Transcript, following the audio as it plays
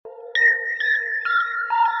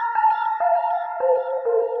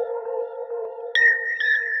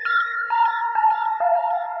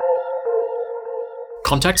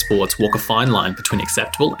Contact sports walk a fine line between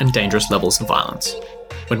acceptable and dangerous levels of violence.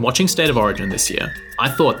 When watching State of Origin this year, I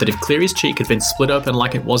thought that if Cleary's cheek had been split open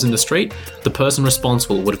like it was in the street, the person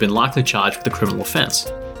responsible would have been likely charged with a criminal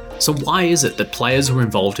offence. So why is it that players who are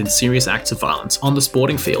involved in serious acts of violence on the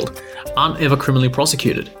sporting field aren't ever criminally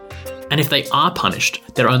prosecuted? And if they are punished,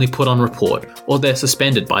 they're only put on report or they're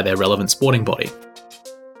suspended by their relevant sporting body.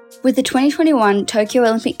 With the 2021 Tokyo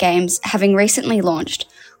Olympic Games having recently launched,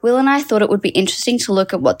 Will and I thought it would be interesting to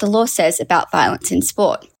look at what the law says about violence in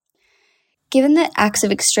sport. Given that acts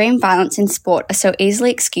of extreme violence in sport are so easily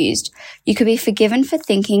excused, you could be forgiven for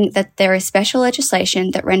thinking that there is special legislation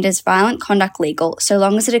that renders violent conduct legal so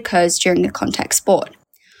long as it occurs during a contact sport.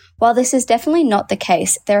 While this is definitely not the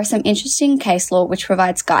case, there are some interesting case law which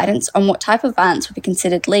provides guidance on what type of violence will be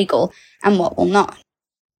considered legal and what will not.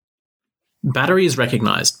 Battery is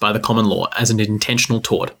recognised by the common law as an intentional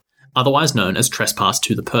tort, otherwise known as trespass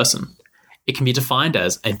to the person. It can be defined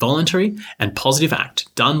as a voluntary and positive act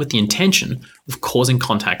done with the intention of causing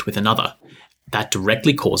contact with another that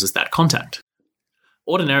directly causes that contact.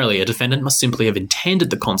 Ordinarily, a defendant must simply have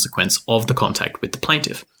intended the consequence of the contact with the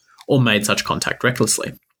plaintiff, or made such contact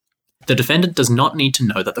recklessly. The defendant does not need to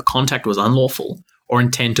know that the contact was unlawful or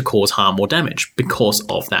intend to cause harm or damage because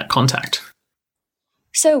of that contact.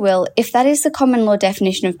 So, Will, if that is the common law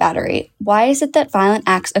definition of battery, why is it that violent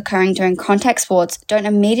acts occurring during contact sports don't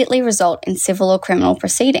immediately result in civil or criminal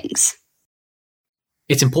proceedings?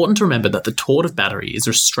 It's important to remember that the tort of battery is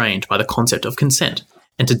restrained by the concept of consent,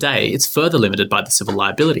 and today it's further limited by the Civil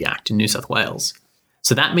Liability Act in New South Wales.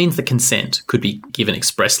 So that means that consent could be given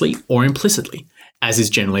expressly or implicitly, as is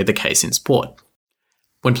generally the case in sport.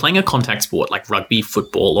 When playing a contact sport like rugby,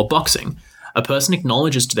 football, or boxing, a person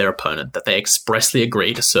acknowledges to their opponent that they expressly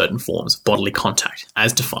agree to certain forms of bodily contact,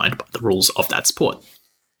 as defined by the rules of that sport.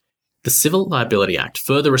 The Civil Liability Act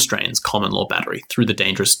further restrains common law battery through the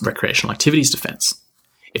Dangerous Recreational Activities Defence.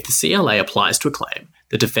 If the CLA applies to a claim,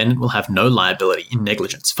 the defendant will have no liability in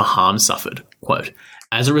negligence for harm suffered, quote,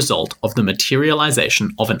 as a result of the materialisation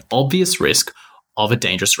of an obvious risk of a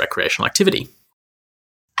dangerous recreational activity.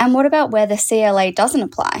 And what about where the CLA doesn't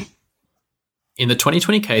apply? In the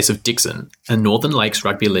 2020 case of Dixon, a Northern Lakes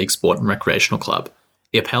Rugby League Sport and Recreational Club,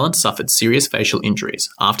 the appellant suffered serious facial injuries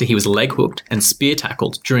after he was leg hooked and spear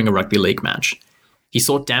tackled during a rugby league match. He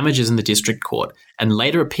sought damages in the district court and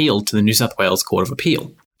later appealed to the New South Wales Court of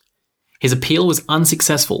Appeal. His appeal was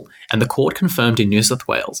unsuccessful, and the court confirmed in New South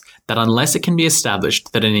Wales that unless it can be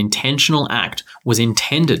established that an intentional act was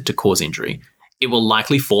intended to cause injury, it will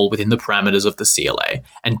likely fall within the parameters of the CLA,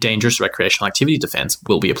 and dangerous recreational activity defence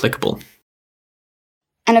will be applicable.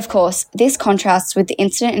 And of course, this contrasts with the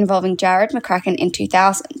incident involving Jared McCracken in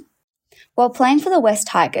 2000. While playing for the West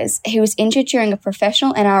Tigers, he was injured during a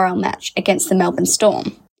professional NRL match against the Melbourne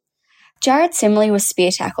Storm. Jared similarly was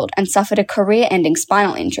spear tackled and suffered a career-ending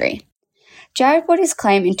spinal injury. Jared brought his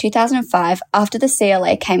claim in 2005 after the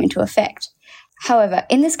CLA came into effect. However,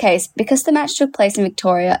 in this case, because the match took place in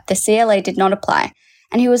Victoria, the CLA did not apply,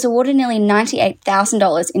 and he was awarded nearly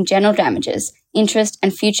 $98,000 in general damages, interest,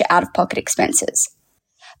 and future out-of-pocket expenses.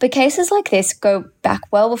 But cases like this go back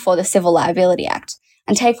well before the Civil Liability Act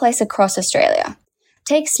and take place across Australia.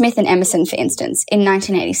 Take Smith and Emerson, for instance, in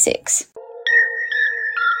 1986.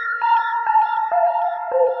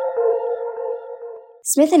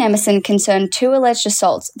 Smith and Emerson concerned two alleged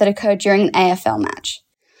assaults that occurred during an AFL match.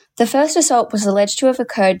 The first assault was alleged to have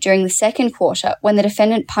occurred during the second quarter when the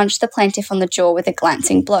defendant punched the plaintiff on the jaw with a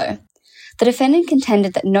glancing blow. The defendant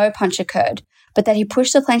contended that no punch occurred, but that he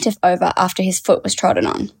pushed the plaintiff over after his foot was trodden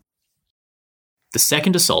on. The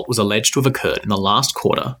second assault was alleged to have occurred in the last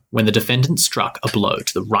quarter when the defendant struck a blow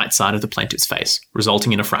to the right side of the plaintiff's face,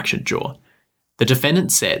 resulting in a fractured jaw. The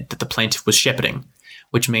defendant said that the plaintiff was shepherding,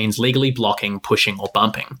 which means legally blocking, pushing, or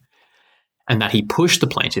bumping, and that he pushed the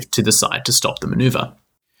plaintiff to the side to stop the manoeuvre.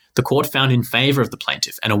 The court found in favour of the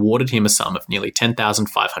plaintiff and awarded him a sum of nearly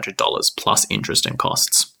 $10,500 plus interest and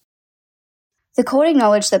costs. The court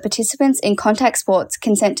acknowledged that participants in contact sports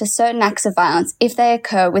consent to certain acts of violence if they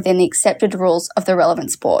occur within the accepted rules of the relevant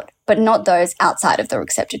sport, but not those outside of the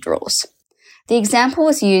accepted rules. The example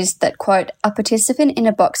was used that, quote, a participant in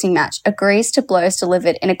a boxing match agrees to blows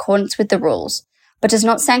delivered in accordance with the rules, but does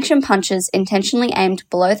not sanction punches intentionally aimed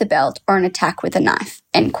below the belt or an attack with a knife,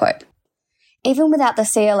 end quote. Even without the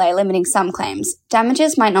CLA limiting some claims,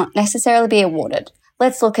 damages might not necessarily be awarded.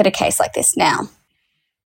 Let's look at a case like this now.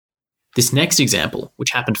 This next example, which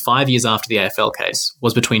happened 5 years after the AFL case,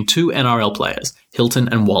 was between two NRL players, Hilton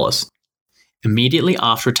and Wallace. Immediately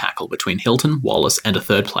after a tackle between Hilton, Wallace, and a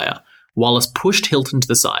third player, Wallace pushed Hilton to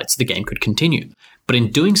the side so the game could continue, but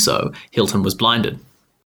in doing so, Hilton was blinded.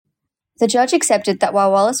 The judge accepted that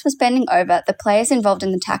while Wallace was bending over the players involved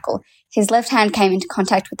in the tackle, his left hand came into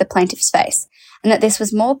contact with the plaintiff's face, and that this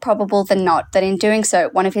was more probable than not that in doing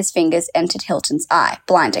so, one of his fingers entered Hilton's eye,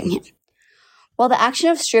 blinding him. While the action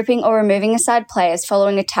of stripping or removing aside players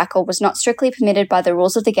following a tackle was not strictly permitted by the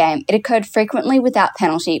rules of the game, it occurred frequently without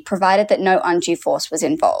penalty, provided that no undue force was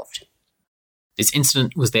involved. This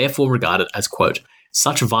incident was therefore regarded as, quote,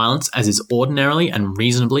 such violence as is ordinarily and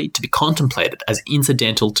reasonably to be contemplated as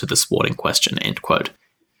incidental to the sport in question, end quote.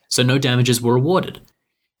 So no damages were awarded.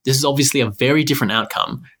 This is obviously a very different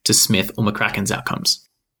outcome to Smith or McCracken's outcomes.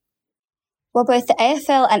 While both the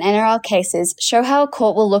AFL and NRL cases show how a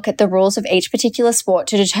court will look at the rules of each particular sport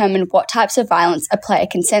to determine what types of violence a player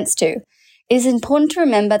consents to, it is important to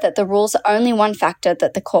remember that the rules are only one factor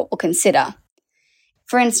that the court will consider.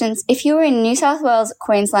 For instance, if you are in New South Wales,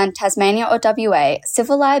 Queensland, Tasmania or WA,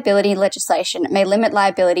 civil liability legislation may limit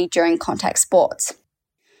liability during contact sports.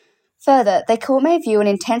 Further, the court may view an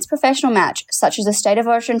intense professional match, such as a State of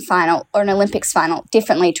Origin final or an Olympics final,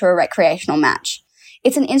 differently to a recreational match.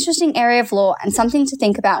 It's an interesting area of law and something to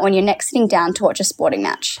think about when you're next sitting down to watch a sporting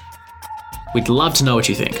match. We'd love to know what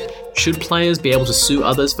you think. Should players be able to sue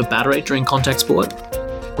others for battery during contact sport?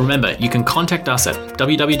 Remember, you can contact us at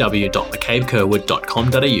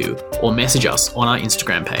www.mccabekerwood.com.au or message us on our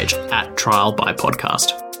Instagram page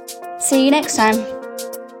 @trialbypodcast. See you next time.